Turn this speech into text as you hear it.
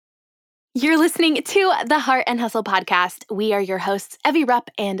You're listening to the Heart and Hustle podcast. We are your hosts, Evie Rupp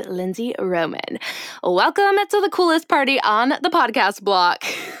and Lindsay Roman. Welcome to the coolest party on the podcast block.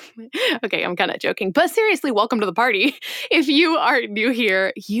 Okay, I'm kind of joking, but seriously, welcome to the party. If you are new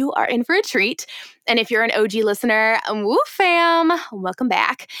here, you are in for a treat. And if you're an OG listener, woo fam, welcome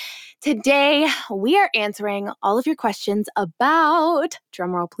back. Today, we are answering all of your questions about,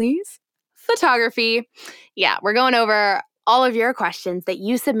 drumroll please, photography. Yeah, we're going over all of your questions that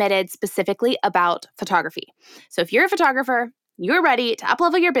you submitted specifically about photography. So if you're a photographer, you're ready to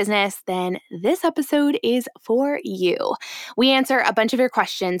uplevel your business, then this episode is for you. We answer a bunch of your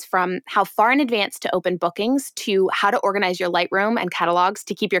questions, from how far in advance to open bookings to how to organize your Lightroom and catalogs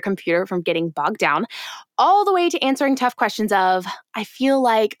to keep your computer from getting bogged down, all the way to answering tough questions of, I feel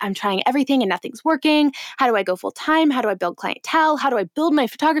like I'm trying everything and nothing's working. How do I go full time? How do I build clientele? How do I build my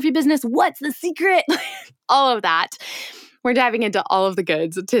photography business? What's the secret? All of that. We're diving into all of the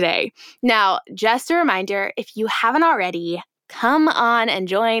goods today. Now, just a reminder, if you haven't already, come on and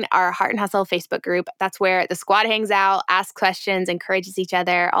join our Heart and Hustle Facebook group. That's where the squad hangs out, asks questions, encourages each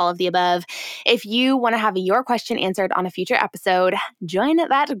other, all of the above. If you want to have your question answered on a future episode, join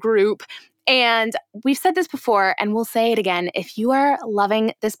that group. And we've said this before, and we'll say it again. If you are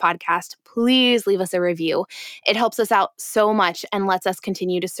loving this podcast, please leave us a review. It helps us out so much and lets us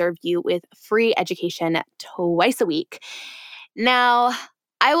continue to serve you with free education twice a week. Now,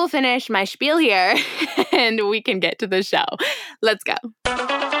 I will finish my spiel here and we can get to the show. Let's go.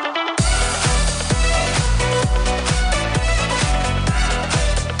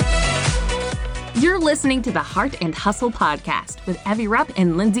 You're listening to the Heart and Hustle podcast with Evie Rupp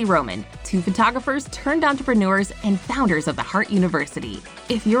and Lindsay Roman, two photographers turned entrepreneurs and founders of the Heart University.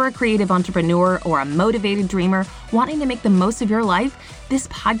 If you're a creative entrepreneur or a motivated dreamer wanting to make the most of your life, this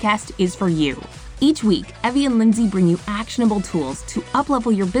podcast is for you. Each week, Evie and Lindsay bring you actionable tools to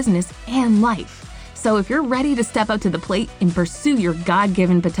uplevel your business and life. So if you're ready to step up to the plate and pursue your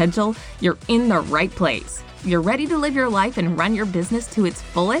God-given potential, you're in the right place. You're ready to live your life and run your business to its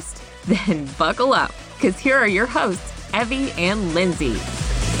fullest? Then buckle up, because here are your hosts, Evie and Lindsay.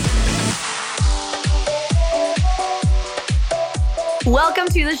 Welcome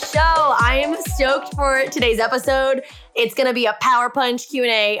to the show. I am stoked for today's episode. It's going to be a power punch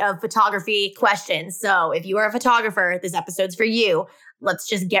Q&A of photography questions. So if you are a photographer, this episode's for you. Let's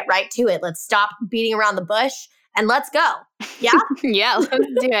just get right to it. Let's stop beating around the bush and let's go. Yeah? Yeah, let's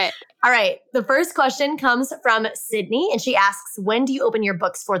do it. All right. The first question comes from Sydney, and she asks, when do you open your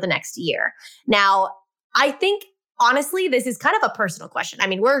books for the next year? Now, I think, honestly, this is kind of a personal question. I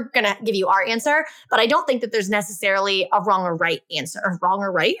mean, we're going to give you our answer, but I don't think that there's necessarily a wrong or right answer,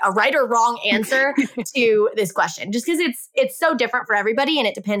 a right or wrong answer to this question, just because it's so different for everybody. And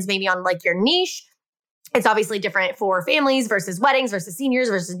it depends maybe on like your niche. It's obviously different for families versus weddings versus seniors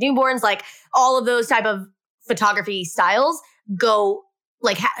versus newborns. Like all of those type of photography styles go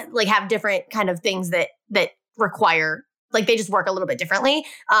have different kind of things that require, like they just work a little bit differently.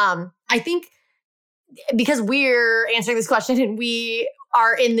 I think because we're answering this question and we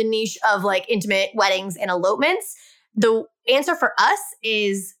are in the niche of like intimate weddings and elopements, the answer for us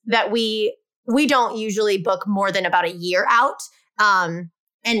is that we don't usually book more than about a year out. And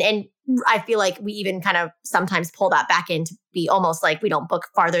I feel like we even kind of sometimes pull that back in to be almost like we don't book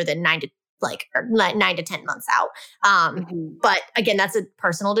farther than 9 to 10 months out. But again, that's a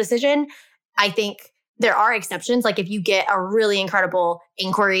personal decision. I think there are exceptions. Like if you get a really incredible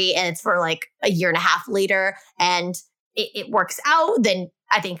inquiry and it's for like a year and a half later and it works out, then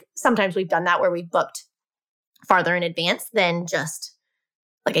I think sometimes we've done that where we've booked farther in advance than just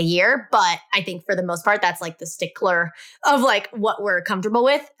like a year. But I think for the most part, that's like the stickler of like what we're comfortable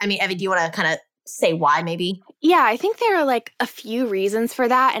with. I mean, Evie, do you want to kind of say why maybe? Yeah, I think there are like a few reasons for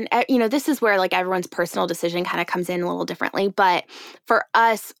that. And, this is where like everyone's personal decision kind of comes in a little differently. But for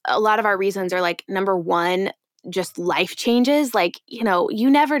us, a lot of our reasons are like, number one, just life changes. Like,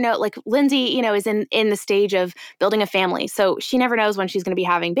 you never know, like Lindsay, is in the stage of building a family. So she never knows when she's going to be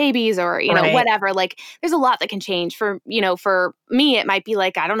having babies or, Right. whatever. Like there's a lot that can change. For me, it might be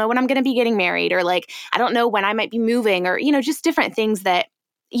like, I don't know when I'm going to be getting married, or like, I don't know when I might be moving, or, just different things that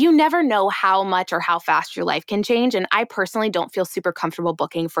you never know how much or how fast your life can change. And I personally don't feel super comfortable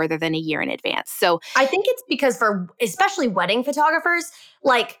booking further than a year in advance. So I think it's because for especially wedding photographers,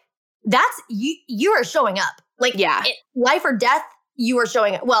 like that's you are showing up. Like life or death, you are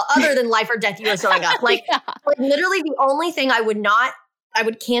showing up. Well, other than life or death, you are showing up. Like, like literally the only thing I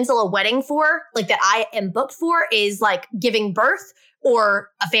would cancel a wedding for, like that I am booked for, is like giving birth or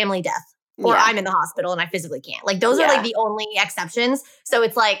a family death. Or I'm in the hospital and I physically can't. Like those are like the only exceptions. So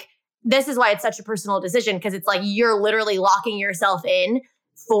it's like, this is why it's such a personal decision, because it's like you're literally locking yourself in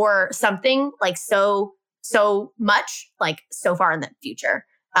for something like so much, like so far in the future.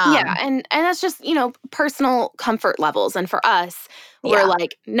 Yeah. And that's just, personal comfort levels. And for us, we're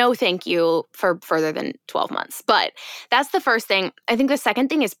like, no, thank you for further than 12 months. But that's the first thing. I think the second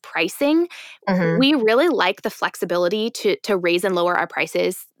thing is pricing. We really like the flexibility to raise and lower our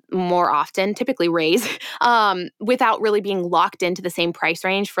prices more often, typically raise, without really being locked into the same price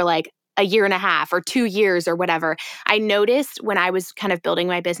range for like a year and a half or 2 years or whatever. I noticed when I was kind of building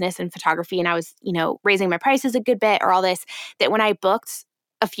my business in photography and I was, raising my prices a good bit or all this, that when I booked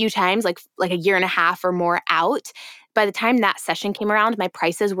a few times, like a year and a half or more out, by the time that session came around, my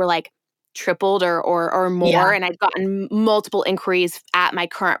prices were like tripled or more. Yeah. And I'd gotten multiple inquiries at my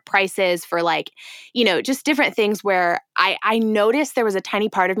current prices for like, just different things where I noticed there was a tiny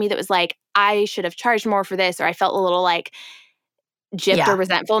part of me that was like, I should have charged more for this, or I felt a little like gypped or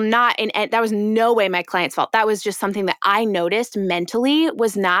resentful. And that was no way my client's fault. That was just something that I noticed mentally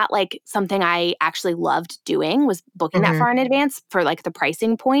was not like something I actually loved doing, was booking that far in advance for like the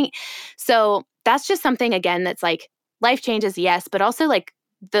pricing point. So that's just something, again, that's like life changes, yes, but also like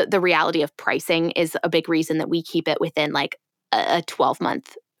the reality of pricing is a big reason that we keep it within like a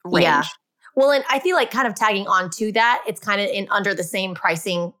 12-month range. Yeah. Well, and I feel like kind of tagging on to that, it's kind of under the same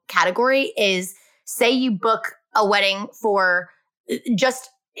pricing category is, say you book a wedding for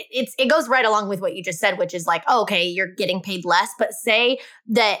it goes right along with what you just said, which is like, oh, okay, you're getting paid less. But say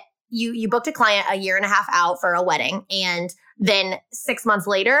that you booked a client a year and a half out for a wedding, and then 6 months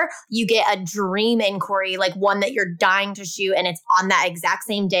later, you get a dream inquiry, like one that you're dying to shoot, and it's on that exact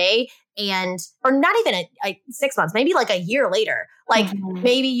same day. Or not even 6 months, maybe like a year later. Like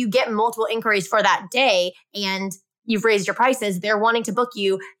maybe you get multiple inquiries for that day and you've raised your prices. They're wanting to book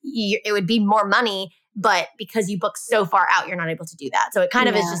you. It would be more money, but because you book so far out, you're not able to do that. So it kind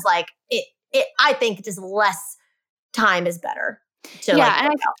of is just like I think just less time is better.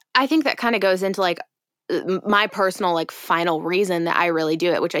 And I think that kind of goes into like my personal like final reason that I really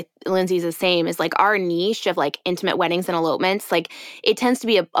do it, which Lindsay's the same, is like our niche of like intimate weddings and elopements. Like it tends to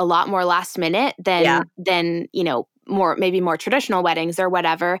be a lot more last minute than more traditional weddings or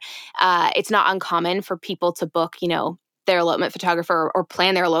whatever. It's not uncommon for people to book, their elopement photographer or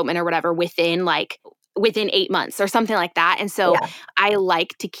plan their elopement or whatever within 8 months or something like that. And so I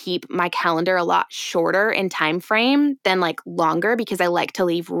like to keep my calendar a lot shorter in time frame than like longer, because I like to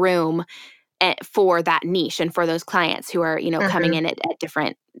leave room for that niche and for those clients who are, coming in at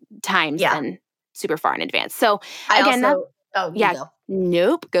different times and super far in advance. So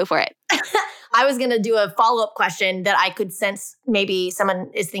nope, go for it. I was going to do a follow-up question that I could sense maybe someone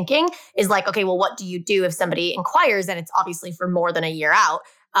is thinking is like, okay, well, what do you do if somebody inquires and it's obviously for more than a year out?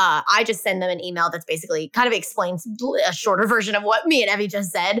 I just send them an email that's basically kind of explains a shorter version of what me and Evie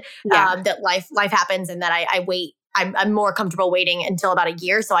just said, that life happens and that I wait. I'm more comfortable waiting until about a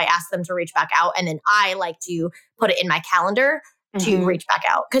year. So I ask them to reach back out. And then I like to put it in my calendar to reach back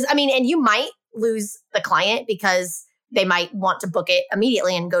out. Because and you might lose the client because they might want to book it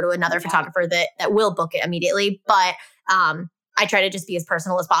immediately and go to another photographer that will book it immediately. But I try to just be as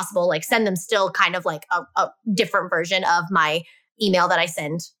personal as possible, like send them still kind of like a different version of my email that I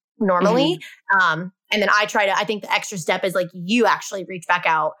send normally. And then I think the extra step is like you actually reach back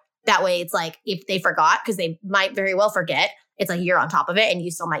out. That way it's like if they forgot, because they might very well forget, it's like you're on top of it and you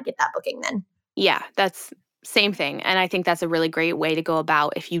still might get that booking then. Yeah, that's same thing. And I think that's a really great way to go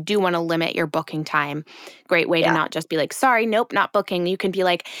about if you do want to limit your booking time. Great way to not just be like, sorry, nope, not booking. You can be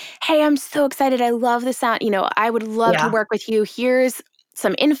like, hey, I'm so excited. I love the sound. I would love to work with you. Here's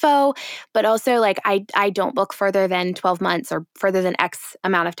some info, but also like I don't book further than 12 months or further than X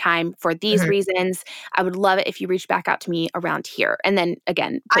amount of time for these reasons. I would love it if you reach back out to me around here. And then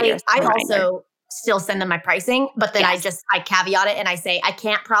again, I also still send them my pricing, but then I caveat it and I say, I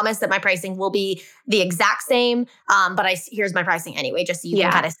can't promise that my pricing will be the exact same. But here's my pricing anyway, just so you can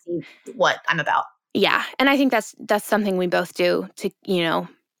kind of see what I'm about. Yeah. And I think that's something we both do to,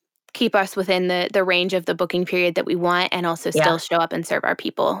 keep us within the range of the booking period that we want, and also still show up and serve our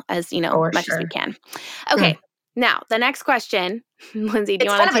people as, much as we can. Okay. Now, the next question, Lindsay, do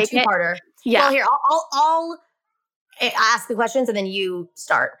you want to take it? It's kind of a two-parter. Yeah. Well, here, I'll ask the questions and then you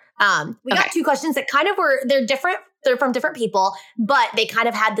start. We got two questions that kind of they're different. They're from different people, but they kind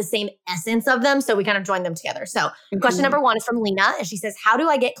of had the same essence of them. So we kind of joined them together. So question number 1 is from Lena. And she says, how do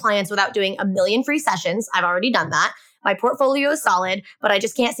I get clients without doing a million free sessions? I've already done that. My portfolio is solid, but I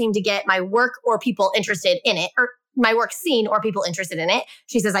just can't seem to get my work or people interested in it, or my work seen or people interested in it.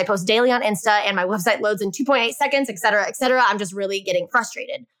 She says, I post daily on Insta and my website loads in 2.8 seconds, et cetera, et cetera. I'm just really getting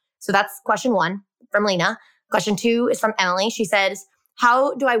frustrated. So that's question 1 from Lena. Question 2 is from Emily. She says,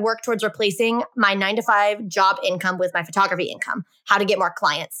 how do I work towards replacing my 9-to-5 job income with my photography income? How to get more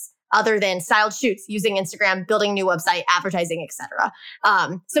clients other than styled shoots, using Instagram, building a new website, advertising, etc.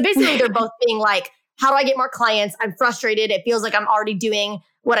 So basically they're both being like, how do I get more clients? I'm frustrated. It feels like I'm already doing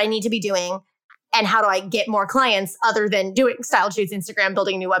what I need to be doing. And how do I get more clients other than doing styled shoots, Instagram,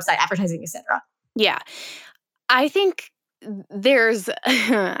 building a new website, advertising, etc. Yeah. I think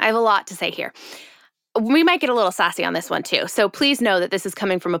I have a lot to say here. We might get a little sassy on this one too. So please know that this is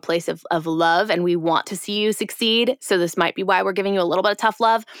coming from a place of love and we want to see you succeed. So this might be why we're giving you a little bit of tough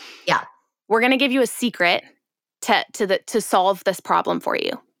love. Yeah. We're going to give you a secret to solve this problem for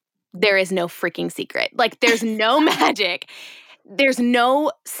you. There is no freaking secret. Like there's no magic. There's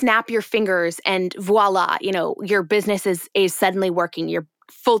no snap your fingers and voila, your business is suddenly working. You're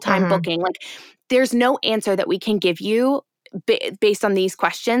full-time booking. Like there's no answer that we can give you based on these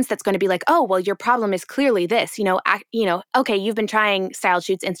questions that's going to be like, oh, well, your problem is clearly this, okay, you've been trying styled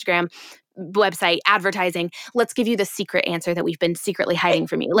shoots, Instagram, website, advertising. Let's give you the secret answer that we've been secretly hiding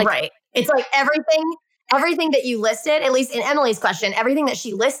from you. Like, right. It's like everything that you listed, at least in Emily's question, everything that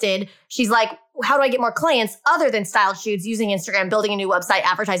she listed, she's like, how do I get more clients other than styled shoots, using Instagram, building a new website,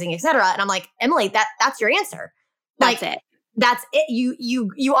 advertising, etc. And I'm like, Emily, that's your answer. That's it. That's it.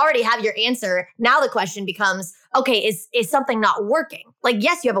 You already have your answer. Now the question becomes, okay, is something not working? Like,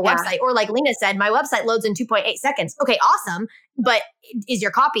 yes, you have a website, or like Lena said, my website loads in 2.8 seconds. Okay, awesome. But does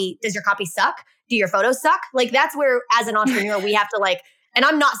your copy suck? Do your photos suck? Like, that's where, as an entrepreneur, we have to like, and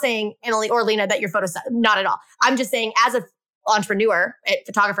I'm not saying, Emily or Lena, that your photos suck. Not at all. I'm just saying, as an entrepreneur, a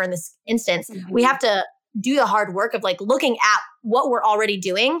photographer in this instance, we have to do the hard work of like looking at what we're already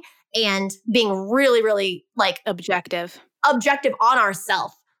doing and being really, really like objective on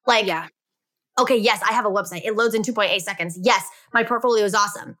ourselves. Like, okay, yes, I have a website. It loads in 2.8 seconds. Yes, my portfolio is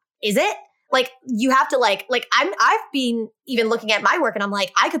awesome. Is it? Like, you have to like I've been even looking at my work and I'm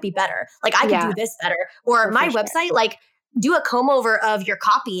like, I could be better. Like, I could do this better. Or my website, like, do a comb over of your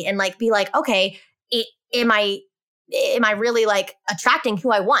copy and like, be like, okay, am I really like attracting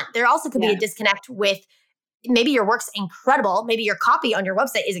who I want? There also could be a disconnect with, maybe your work's incredible. Maybe your copy on your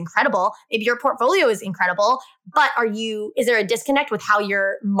website is incredible. Maybe your portfolio is incredible, but is there a disconnect with how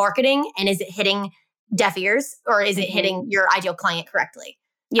you're marketing, and is it hitting deaf ears, or is it hitting your ideal client correctly?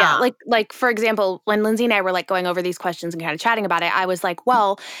 Yeah. Like for example, when Lindsay and I were like going over these questions and kind of chatting about it, I was like,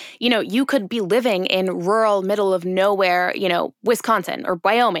 well, you could be living in rural middle of nowhere, Wisconsin or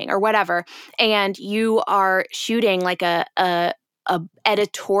Wyoming or whatever, and you are shooting like a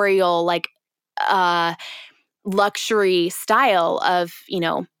editorial, like, luxury style of,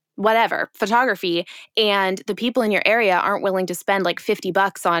 whatever photography. And the people in your area aren't willing to spend like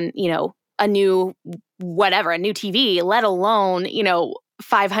 $50 on, a new TV, let alone,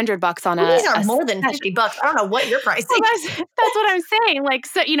 $500 on these are more than $50. I don't know what you're pricing. Well, that's what I'm saying. Like,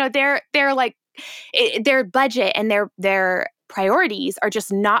 so, they're like, their budget and their priorities are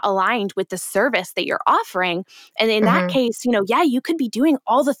just not aligned with the service that you're offering. And in that case, you could be doing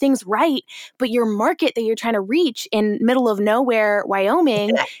all the things right, but your market that you're trying to reach in middle of nowhere,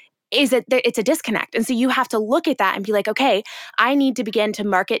 Wyoming, it's a disconnect. And so you have to look at that and be like, okay, I need to begin to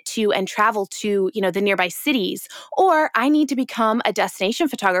market to and travel to, the nearby cities, or I need to become a destination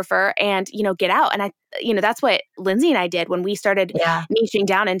photographer and, get out. And that's what Lindsay and I did when we started niching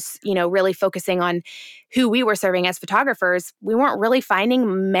down and, really focusing on who we were serving as photographers. We weren't really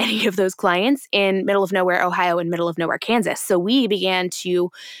finding many of those clients in middle of nowhere, Ohio, and middle of nowhere, Kansas. So we began to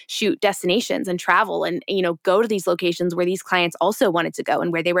shoot destinations and travel and, go to these locations where these clients also wanted to go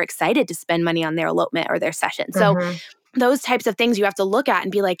and where they were excited to spend money on their elopement or their session. So those types of things you have to look at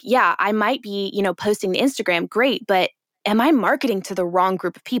and be like, yeah, I might be, posting to Instagram, great, but am I marketing to the wrong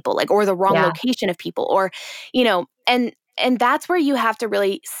group of people, like, or the wrong location of people, or, and that's where you have to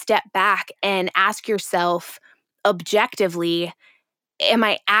really step back and ask yourself objectively, am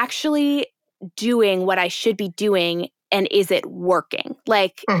I actually doing what I should be doing? And is it working?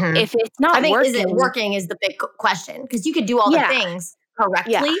 Like, if it's not working. Is it working is the big question. Because you could do all the things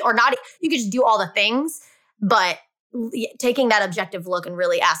correctly or not. You could just do all the things, but taking that objective look and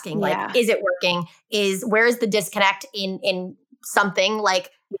really asking, like, is it working? Where is the disconnect in something?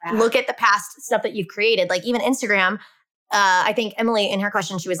 Like, look at the past stuff that you've created. Like, even Instagram, I think Emily, in her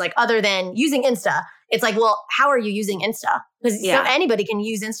question, she was like, other than using Insta, it's like, well, how are you using Insta? Because anybody can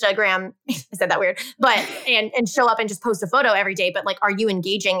use Instagram. I said that weird, but and show up and just post a photo every day. But like, are you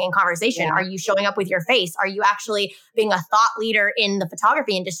engaging in conversation? Are you showing up with your face? Are you actually being a thought leader in the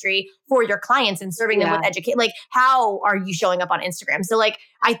photography industry for your clients and serving them with education? Like, how are you showing up on Instagram? So like,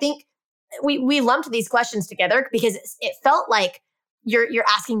 I think we lumped these questions together because it felt like you're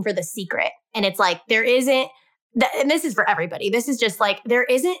asking for the secret, and it's like there isn't and this is for everybody. This is just like, there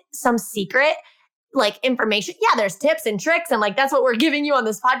isn't some secret like information. Yeah, there's tips and tricks and like, that's what we're giving you on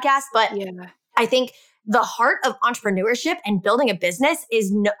this podcast. But I think the heart of entrepreneurship and building a business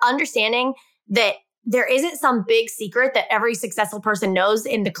is understanding that there isn't some big secret that every successful person knows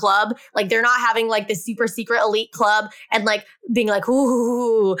in the club. Like they're not having like this super secret elite club and like being like,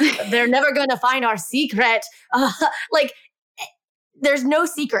 ooh, they're never going to find our secret. Like there's no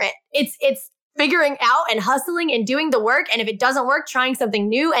secret. It's figuring out and hustling and doing the work. And if it doesn't work, trying something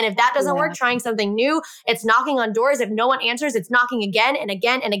new. And if that doesn't work, trying something new. It's knocking on doors. If no one answers, it's knocking again and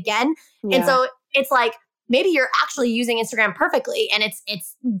again and again. Yeah. And so it's like, maybe you're actually using Instagram perfectly and it's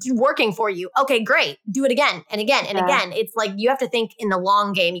working for you. Okay, great. Do it again and again and again. It's like you have to think in the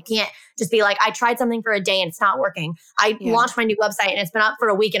long game. You can't just be like, I tried something for a day and it's not working. I launched my new website and it's been up for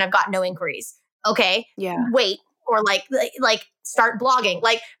a week and I've got no inquiries. Okay, wait. Or like start blogging.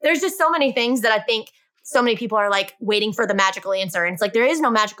 Like there's just so many things that I think so many people are like waiting for the magical answer. And it's like, there is no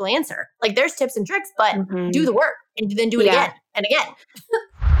magical answer. Like there's tips and tricks, but do the work and then do it again and again.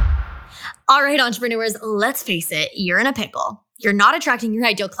 All right, entrepreneurs, let's face it, you're in a pickle. You're not attracting your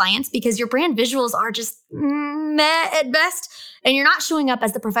ideal clients because your brand visuals are just meh at best, and you're not showing up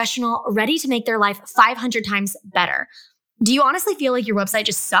as the professional ready to make their life 500 times better. Do you honestly feel like your website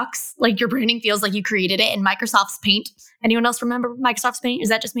just sucks? Like your branding feels like you created it in Microsoft's Paint? Anyone else remember Microsoft's Paint? Is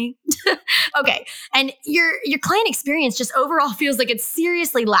that just me? Okay. And your client experience just overall feels like it's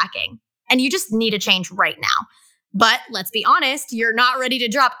seriously lacking, and you just need a change right now. But let's be honest, you're not ready to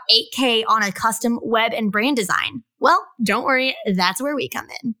drop $8,000 on a custom web and brand design. Well, don't worry, that's where we come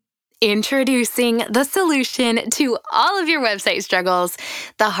in. Introducing the solution to all of your website struggles,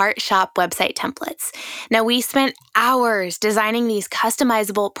 the Heart Shop website templates. Now, we spent hours designing these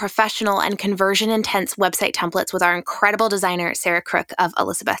customizable, professional, and conversion-intense website templates with our incredible designer, Sarah Crook of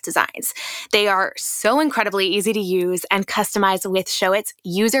Elizabeth Designs. They are so incredibly easy to use and customize with Showit's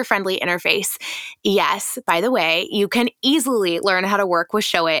user-friendly interface. Yes, by the way, you can easily learn how to work with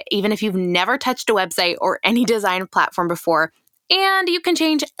Showit, even if you've never touched a website or any design platform before. And you can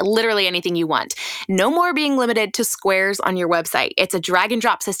change literally anything you want. No more being limited to squares on your website. It's a drag and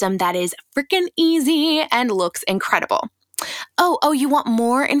drop system that is freaking easy and looks incredible. Oh, you want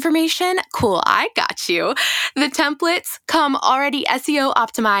more information? Cool, I got you. The templates come already SEO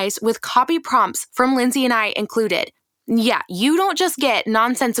optimized with copy prompts from Lindsay and I included. Yeah, you don't just get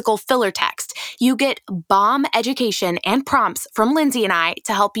nonsensical filler text. You get bomb education and prompts from Lindsay and I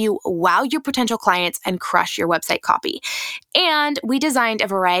to help you wow your potential clients and crush your website copy. And we designed a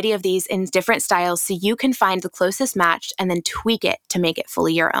variety of these in different styles so you can find the closest match and then tweak it to make it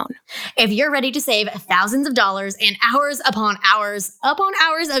fully your own. If you're ready to save thousands of dollars and hours upon hours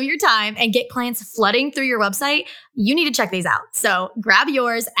of your time and get clients flooding through your website, you need to check these out. So grab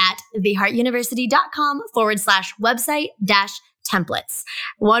yours at theheartuniversity.com/website-templates.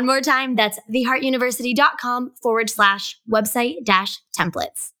 One more time, that's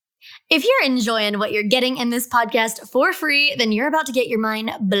theheartuniversity.com/website-templates. If you're enjoying what you're getting in this podcast for free, then you're about to get your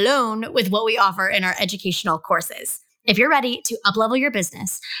mind blown with what we offer in our educational courses. If you're ready to uplevel your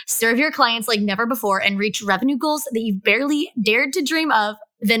business, serve your clients like never before, and reach revenue goals that you've barely dared to dream of,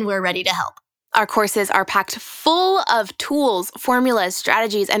 then we're ready to help. Our courses are packed full of tools, formulas,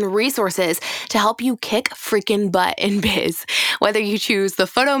 strategies, and resources to help you kick freaking butt in biz. Whether you choose the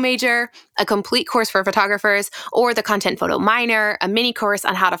Photo Major, a complete course for photographers, or the Content Photo Minor, a mini course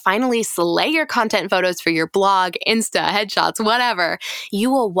on how to finally slay your content photos for your blog, Insta, headshots, whatever, you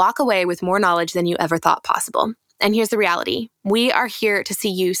will walk away with more knowledge than you ever thought possible. And here's the reality. We are here to see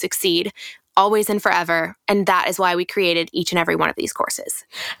you succeed, always and forever. And that is why we created each and every one of these courses.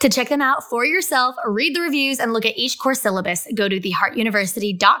 To check them out for yourself, read the reviews, and look at each course syllabus, go to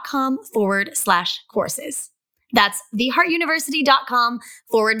theheartuniversity.com/courses. That's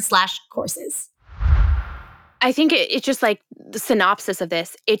theheartuniversity.com/courses. I think it's just like the synopsis of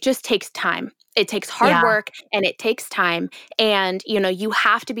this. It just takes time. It takes hard work and it takes time. And, you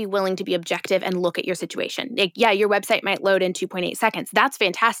have to be willing to be objective and look at your situation. Like, your website might load in 2.8 seconds. That's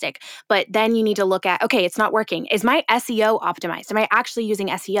fantastic. But then you need to look at, okay, it's not working. Is my SEO optimized? Am I actually using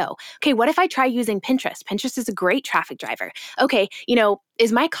SEO? Okay, what if I try using Pinterest? Pinterest is a great traffic driver. Okay,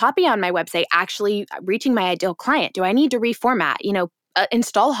 is my copy on my website actually reaching my ideal client? Do I need to reformat?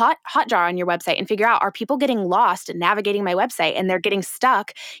 Install Hotjar on your website and figure out, are people getting lost and navigating my website and they're getting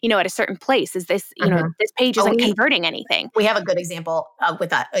stuck, at a certain place? Is this, this page isn't converting anything? We have a good example with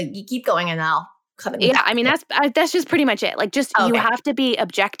that. You keep going and I'll coming Yeah, back. I mean, that's just pretty much it. Like, just you have to be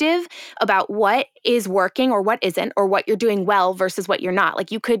objective about what is working or what isn't, or what you're doing well versus what you're not.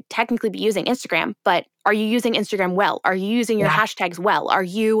 Like, you could technically be using Instagram, but are you using Instagram well? Are you using your hashtags well? Are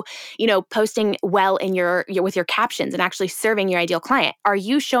you, posting well in your with your captions and actually serving your ideal client? Are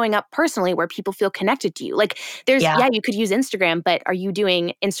you showing up personally where people feel connected to you? Like, there's you could use Instagram, but are you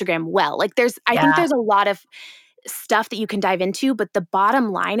doing Instagram well? Like, I think there's a lot of stuff that you can dive into, but the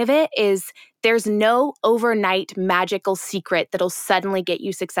bottom line of it is there's no overnight magical secret that'll suddenly get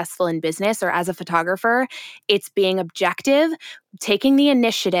you successful in business or as a photographer. It's being objective, taking the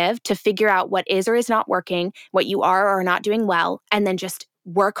initiative to figure out what is or is not working, what you are or are not doing well, and then just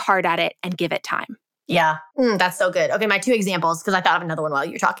work hard at it and give it time. Yeah, that's so good. Okay, my 2 examples, because I thought of another one while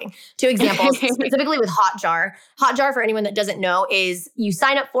you were talking. 2 examples, specifically with Hotjar. Hotjar, for anyone that doesn't know, is you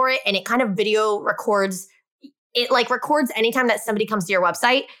sign up for it and it kind of video records. It like records anytime that somebody comes to your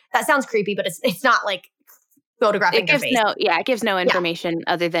website. That sounds creepy, but it's not like photographing their face. It gives no information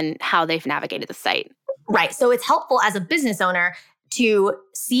other than how they've navigated the site. Right. So it's helpful as a business owner to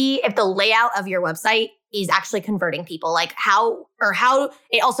see if the layout of your website is actually converting people, like how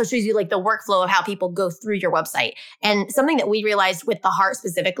it also shows you like the workflow of how people go through your website. And something that we realized with the Heart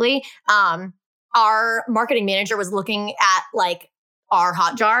specifically, our marketing manager was looking at like our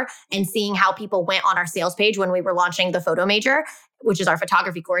Hotjar and seeing how people went on our sales page when we were launching the Photo Major, which is our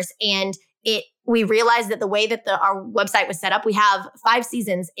photography course. And we realized that the way that our website was set up, we have 5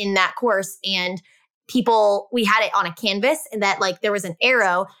 seasons in that course, and we had it on a canvas, and that like there was an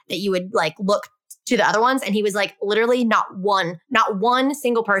arrow that you would like look to the other ones. And he was like, literally not one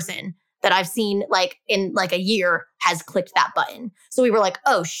single person that I've seen like in like a year has clicked that button. So we were like,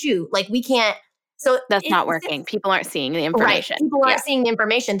 oh shoot, like we can't. So that's not working. People aren't seeing the information. Right. People aren't seeing the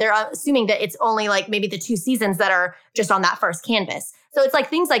information. They're assuming that it's only like maybe the 2 seasons that are just on that first canvas. So it's like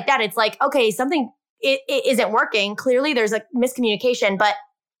things like that. It's like, okay, something it isn't working. Clearly there's a miscommunication, but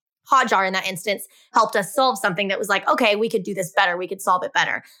Hotjar in that instance helped us solve something that was like, okay, we could do this better. We could solve it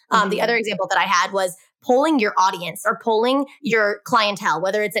better. The other example that I had was polling your audience or polling your clientele,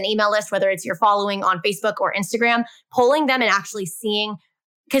 whether it's an email list, whether it's your following on Facebook or Instagram, polling them and actually seeing,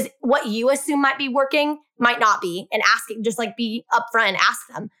 because what you assume might be working might not be, and asking, just like be upfront and ask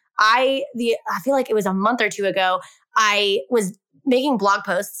them. I feel like it was a month or 2 ago, I was making blog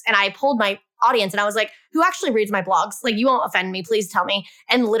posts and I polled my audience and I was like, who actually reads my blogs? Like, you won't offend me, please tell me.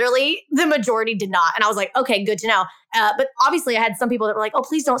 And literally the majority did not. And I was like, okay, good to know. But obviously I had some people that were like, oh,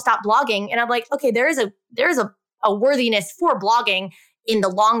 please don't stop blogging. And I'm like, okay, there is a worthiness for blogging in the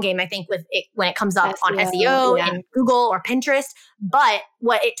long game, I think, with it when it comes up on SEO and Google or Pinterest. But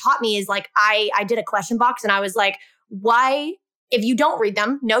what it taught me is like, I did a question box and I was like, why, if you don't read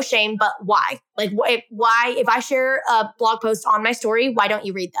them, no shame, but why? Like, why, if I share a blog post on my story, why don't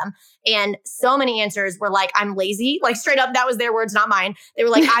you read them? And so many answers were like, I'm lazy. Like straight up, that was their words, not mine. They were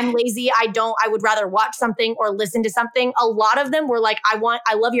like, I'm lazy. I would rather watch something or listen to something. A lot of them were like, I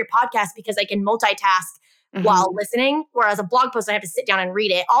love your podcast because I can multitask while listening. Whereas a blog post, I have to sit down and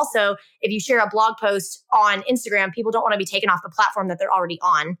read it. Also, if you share a blog post on Instagram, people don't want to be taken off the platform that they're already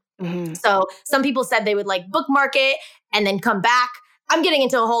on. So some people said they would like bookmark it and then come back. I'm getting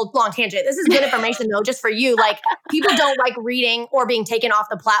into a whole long tangent. This is good information though, just for you. Like, people don't like reading or being taken off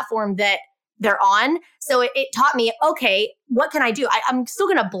the platform that they're on. So it taught me, okay, what can I do? I'm still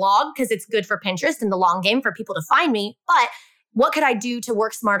going to blog because it's good for Pinterest in the long game for people to find me. But what could I do to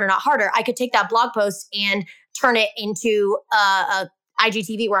work smarter, not harder? I could take that blog post and turn it into a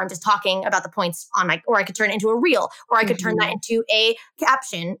IGTV where I'm just talking about the points or I could turn it into a reel, or I could turn that into a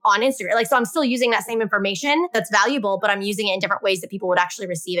caption on Instagram. Like, so I'm still using that same information that's valuable, but I'm using it in different ways that people would actually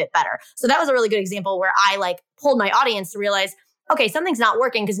receive it better. So that was a really good example where I like pulled my audience to realize, okay, something's not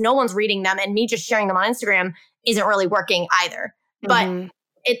working because no one's reading them, and me just sharing them on Instagram isn't really working either. But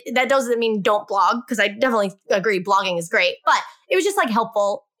that doesn't mean don't blog, because I definitely agree blogging is great, but it was just like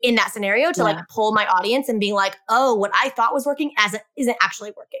helpful in that scenario to like pull my audience and being like, oh, what I thought was working isn't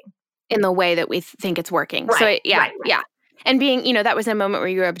actually working in the way that we think it's working. Right, So right. And being, that was a moment where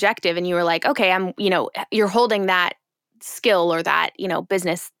you were objective and you were like, okay, you're holding that skill or that,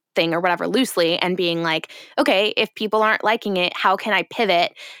 business thing or whatever loosely and being like, okay, if people aren't liking it, how can I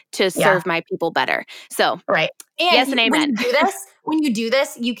pivot to serve my people better? So right. And yes and amen. When you do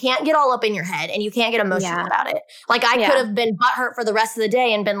this, you can't get all up in your head and you can't get emotional about it. Like, I could have been butthurt for the rest of the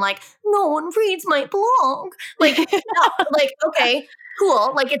day and been like, no one reads my blog. Like, no, like, okay,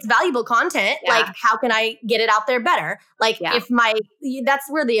 cool. Like, it's valuable content. Yeah. Like, how can I get it out there better? Like, that's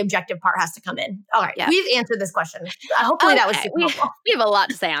where the objective part has to come in. All right. Yeah. We've answered this question. Hopefully that was super helpful. We have a lot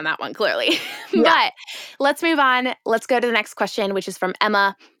to say on that one, clearly. But let's move on. Let's go to the next question, which is from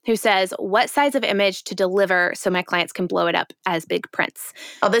Emma. who says, what size of image to deliver so my clients can blow it up as big prints?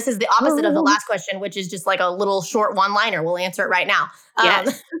 Oh, this is the opposite of the last question, which is just like a little short one-liner. We'll answer it right now.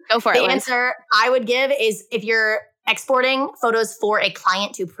 Yes. Go for it, The answer I would give is if you're exporting photos for a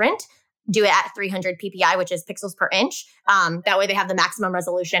client to print, do it at 300 ppi, which is pixels per inch. That way they have the maximum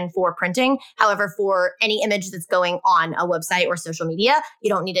resolution for printing. However, for any image that's going on a website or social media, you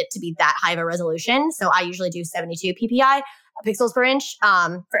don't need it to be that high of a resolution. So I usually do 72 ppi, pixels per inch,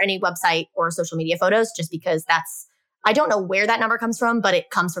 for any website or social media photos, just because I don't know where that number comes from, but it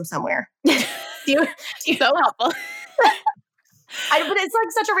comes from somewhere. So helpful. But it's like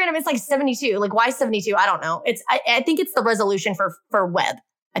such a random, it's like 72. Like why 72? I don't know. I think it's the resolution for web.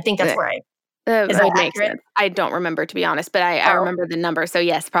 I think that's where is that would make accurate? sense. I don't remember, to be honest, but I remember the number. So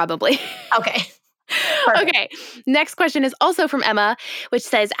yes, probably. Okay. Perfect. Okay. Next question is also from Emma, which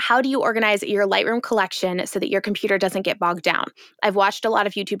says, how do you organize your Lightroom collection so that your computer doesn't get bogged down? I've watched a lot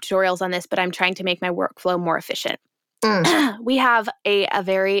of YouTube tutorials on this, but I'm trying to make my workflow more efficient. We have a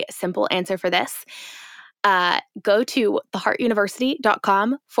very simple answer for this. Go to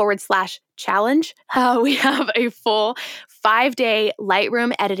theheartuniversity.com/challenge. We have a full 5-day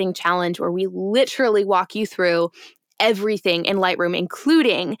Lightroom editing challenge where we literally walk you through everything in Lightroom,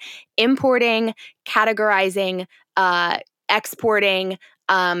 including importing, categorizing, exporting,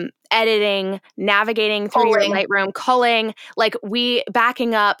 editing, navigating through your Lightroom, culling,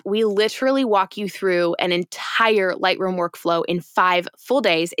 backing up. We literally walk you through an entire Lightroom workflow in 5 full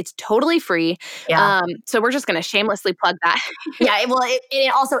days. It's totally free. Yeah. So we're just going to shamelessly plug that. Yeah. Well,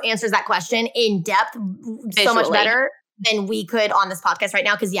 it also answers that question in depth so much better than we could on this podcast right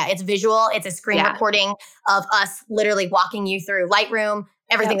now. Because it's visual. It's a screen recording of us literally walking you through Lightroom,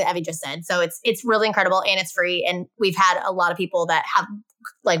 everything that Evie just said. So it's really incredible and it's free. And we've had a lot of people that have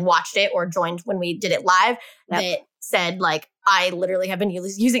watched it or joined when we did it live that said I literally have been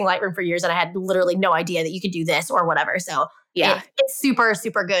using Lightroom for years and I had literally no idea that you could do this or whatever. So it's super,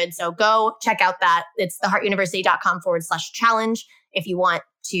 super good. So go check out that. It's theheartuniversity.com/challenge if you want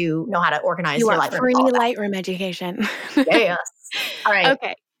to know how to organize your Lightroom. Free Lightroom education. Yes. All right.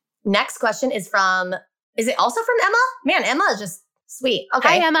 Okay. Next question is is it also from Emma? Man, Emma is just sweet.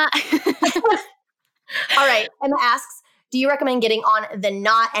 Okay. Hi, Emma. All right. Emma asks, do you recommend getting on the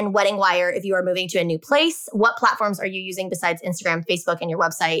Knot and Wedding Wire if you are moving to a new place? What platforms are you using besides Instagram, Facebook, and your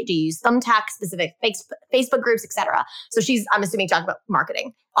website? Do you use Thumbtack, specific Facebook groups, etc.? So I'm assuming talking about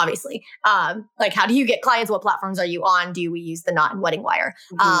marketing, obviously. How do you get clients? What platforms are you on? Do we use the Knot and Wedding Wire?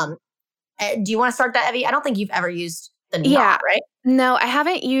 Do you want to start that, Evie? I don't think you've ever used the Knot, right? No, I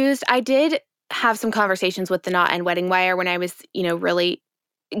haven't used. I did have some conversations with the Knot and Wedding Wire when I was, really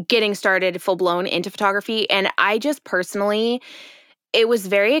getting started full blown into photography. And I just personally, it was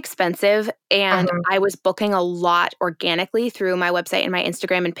very expensive and I was booking a lot organically through my website and my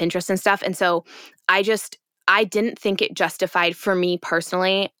Instagram and Pinterest and stuff. And so I didn't think it justified for me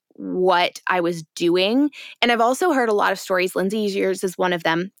personally what I was doing. And I've also heard a lot of stories, Lindsay's yours is one of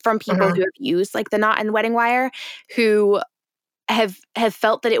them, from people who have used the Knot and Wedding Wire who have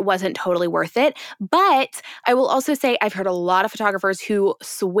felt that it wasn't totally worth it. But I will also say I've heard a lot of photographers who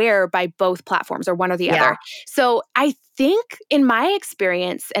swear by both platforms or one or the other. So I think in my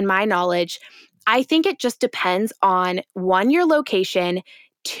experience and my knowledge, I think it just depends on 1, your location,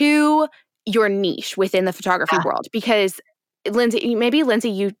 2, your niche within the photography world. Because Lindsay,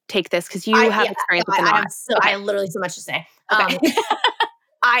 you take this because you have experience with the Knot. I literally so much to say. Okay.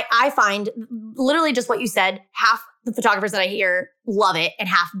 I find literally just what you said, half the photographers that I hear love it and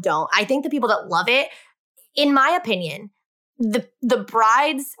half don't. I think the people that love it, in my opinion, the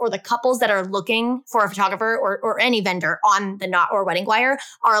brides or the couples that are looking for a photographer or any vendor on the Knot or Wedding Wire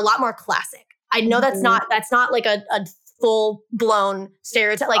are a lot more classic. I know that's not like a full blown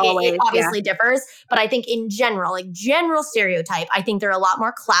stereotype. It obviously differs, but I think in general, general stereotype, I think they're a lot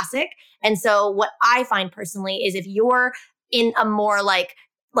more classic. And so what I find personally is if you're in a more like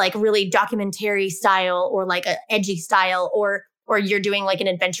really documentary style or an edgy style or you're doing an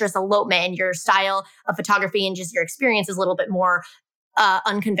adventurous elopement and your style of photography and just your experience is a little bit more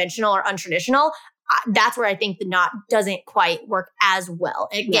unconventional or untraditional, that's where I think the Knot doesn't quite work as well.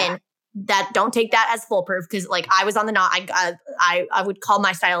 Again, don't take that as foolproof because I was on the Knot. I would call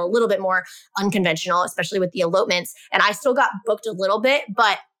my style a little bit more unconventional, especially with the elopements. And I still got booked a little bit,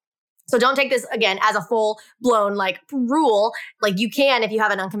 but so don't take this again as a full blown rule. You can, if you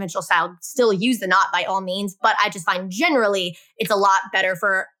have an unconventional style, still use the Knot by all means. But I just find generally it's a lot better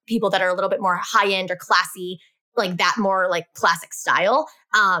for people that are a little bit more high end or classy, that more classic style.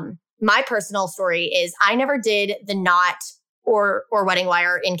 My personal story is I never did the Knot or Wedding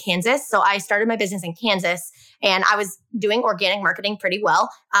Wire in Kansas. So I started my business in Kansas and I was doing organic marketing pretty well.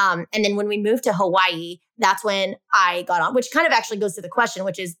 And then when we moved to Hawaii, that's when I got on, which kind of actually goes to the question,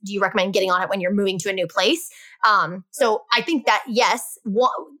 which is, do you recommend getting on it when you're moving to a new place? So I think that yes,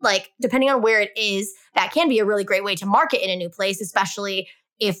 like depending on where it is, that can be a really great way to market in a new place, especially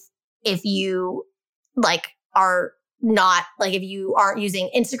if you like are not like if you aren't using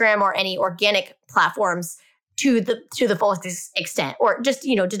Instagram or any organic platforms to the fullest extent, or just,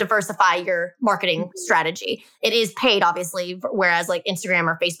 to diversify your marketing strategy. It is paid, obviously, whereas like Instagram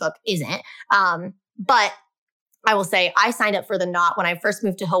or Facebook isn't. But I will say I signed up for the Knot when I first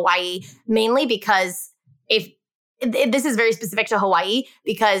moved to Hawaii, mainly because if this is very specific to Hawaii,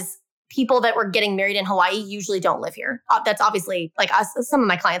 because people that were getting married in Hawaii usually don't live here. That's obviously like us. Some of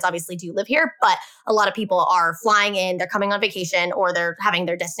my clients obviously do live here, but a lot of people are flying in, they're coming on vacation, or they're having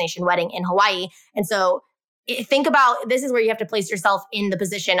their destination wedding in Hawaii. And so think about, this is where you have to place yourself in the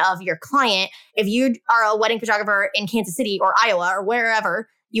position of your client. If you are a wedding photographer in Kansas City or Iowa or wherever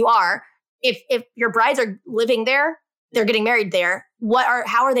you are, if your brides are living there, they're getting married there,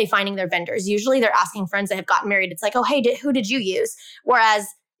 how are they finding their vendors? Usually they're asking friends that have gotten married. It's like, oh, hey, who did you use? Whereas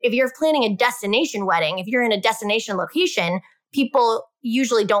if you're planning a destination wedding, if you're in a destination location, people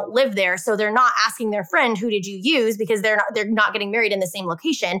usually don't live there. So they're not asking their friend, who did you use? Because they're not getting married in the same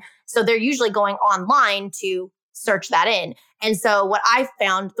location. So they're usually going online to search that in. And so what I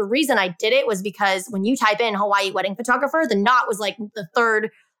found, the reason I did it was because when you type in Hawaii wedding photographer, the Knot was like the third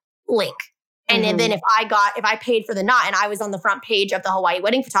link. And then if I paid for the Knot and I was on the front page of the Hawaii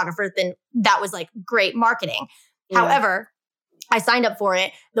wedding photographer, then that was like great marketing. Yeah. However, I signed up for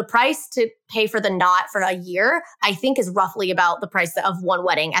it. The price to pay for the Knot for a year, I think, is roughly about the price of one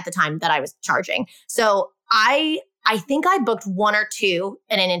wedding at the time that I was charging. So I think I booked one or two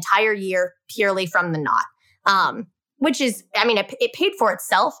in an entire year purely from the Knot, which is, I mean, it paid for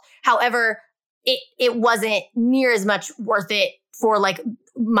itself. However, it wasn't near as much worth it for like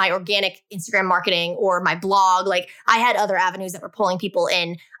my organic Instagram marketing or my blog. Like I had other avenues that were pulling people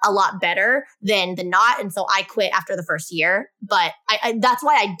in a lot better than the Knot. And so I quit after the first year. But that's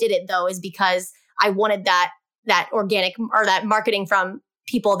why I did it though, is because I wanted that organic or that marketing from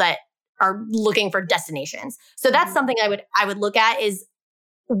people that are looking for destinations. So that's something I would look at is,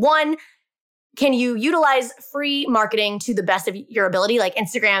 one, can you utilize free marketing to the best of your ability, like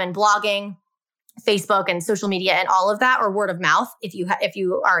Instagram and blogging, Facebook and social media and all of that, or word of mouth if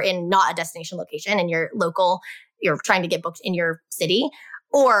you are in not a destination location and you're local, you're trying to get booked in your city,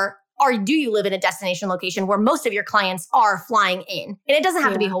 or do you live in a destination location where most of your clients are flying in? And it doesn't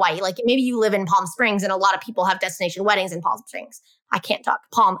have to be Hawaii. Like maybe you live in Palm Springs and a lot of people have destination weddings in Palm Springs. I can't talk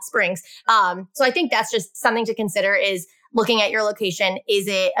Palm Springs. So I think that's just something to consider, is looking at your location. Is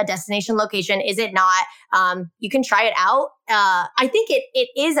it a destination location? Is it not? You can try it out. I think it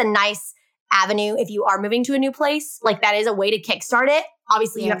is a nice avenue if you are moving to a new place. Like that is a way to kickstart it.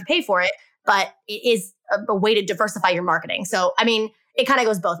 Obviously, you have to pay for it, but it is a way to diversify your marketing. So, I mean, it kind of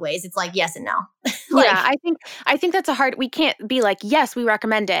goes both ways. It's like yes and no. Yeah, I think that's we can't be like, yes, we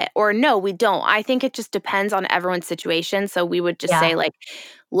recommend it, or no, we don't. I think it just depends on everyone's situation. So we would just say like,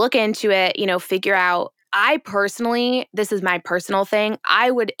 look into it, figure out. I personally, this is my personal thing,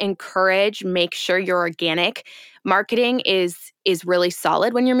 I would encourage, make sure your organic marketing is really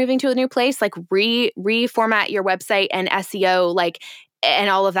solid when you're moving to a new place. Like reformat your website and SEO, like,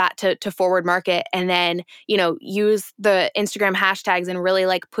 and all of that to forward market. And then, use the Instagram hashtags and really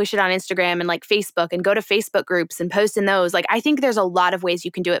like push it on Instagram and like Facebook, and go to Facebook groups and post in those. Like, I think there's a lot of ways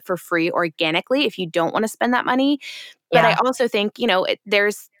you can do it for free organically if you don't want to spend that money. But I also think,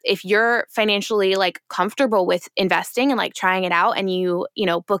 if you're financially like comfortable with investing and like trying it out, and you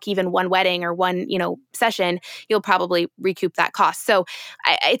book even one wedding or one, session, you'll probably recoup that cost. So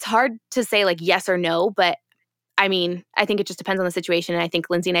it's hard to say like yes or no, but I mean, I think it just depends on the situation. And I think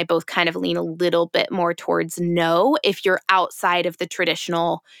Lindsay and I both kind of lean a little bit more towards no if you're outside of the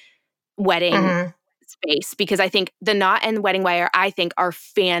traditional wedding space, because I think the Knot and Wedding Wire, I think, are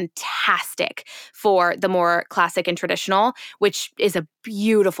fantastic for the more classic and traditional, which is a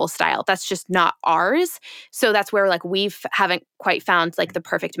beautiful style. That's just not ours. So that's where like haven't quite found like the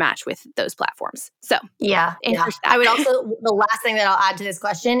perfect match with those platforms. So yeah. I would also, the last thing that I'll add to this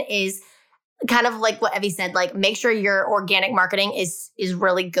question is kind of like what Evie said, like make sure your organic marketing is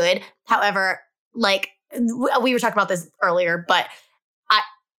really good. However, like we were talking about this earlier, but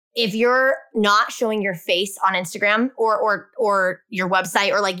if you're not showing your face on Instagram or your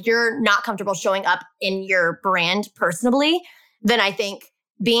website, or like you're not comfortable showing up in your brand personally, then I think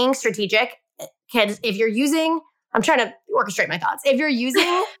being strategic if you're using, I'm trying to orchestrate my thoughts. If you're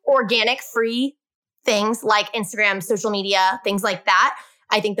using organic free things like Instagram, social media, things like that,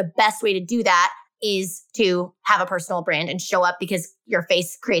 I think the best way to do that is to have a personal brand and show up because your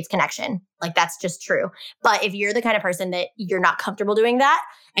face creates connection. Like that's just true. But if you're the kind of person that you're not comfortable doing that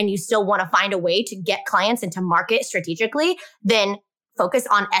and you still want to find a way to get clients and to market strategically, then focus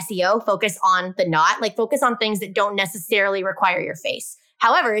on SEO, focus on the not, like focus on things that don't necessarily require your face.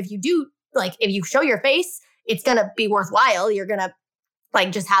 However, if you do, like if you show your face, it's going to be worthwhile. You're going to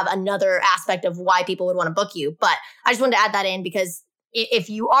like just have another aspect of why people would want to book you. But I just wanted to add that in because if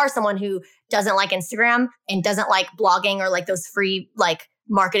you are someone who doesn't like Instagram and doesn't like blogging or like those free like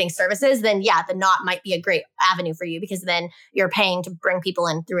marketing services, then yeah, the Knot might be a great avenue for you because then you're paying to bring people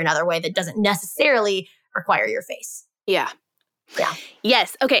in through another way that doesn't necessarily require your face. Yeah. Yeah.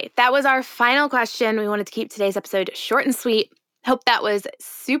 Yes. Okay. That was our final question. We wanted to keep today's episode short and sweet. Hope that was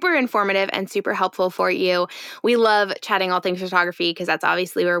super informative and super helpful for you. We love chatting all things photography because that's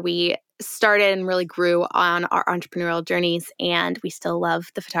obviously where we started and really grew on our entrepreneurial journeys. And we still love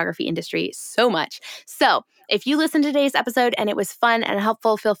the photography industry so much. So if you listened to today's episode and it was fun and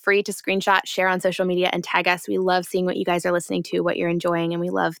helpful, feel free to screenshot, share on social media, and tag us. We love seeing what you guys are listening to, what you're enjoying. And we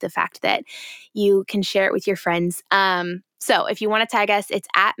love the fact that you can share it with your friends. So if you want to tag us, it's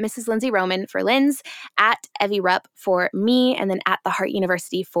at Mrs. Lindsay Roman for Linz, at Evie Rupp for me, and then at The Heart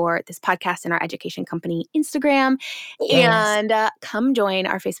University for this podcast and our education company Instagram. Yes. And come join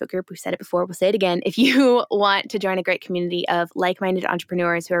our Facebook group. We've said it before. We'll say it again. If you want to join a great community of like-minded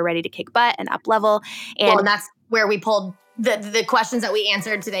entrepreneurs who are ready to kick butt and up level. And that's where we pulled the questions that we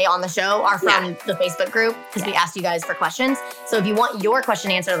answered today on the show are from the Facebook group because we asked you guys for questions. So if you want your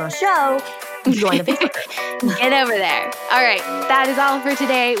question answered on the show, join the Facebook group. Get over there. All right. That is all for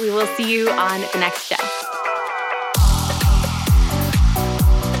today. We will see you on the next show.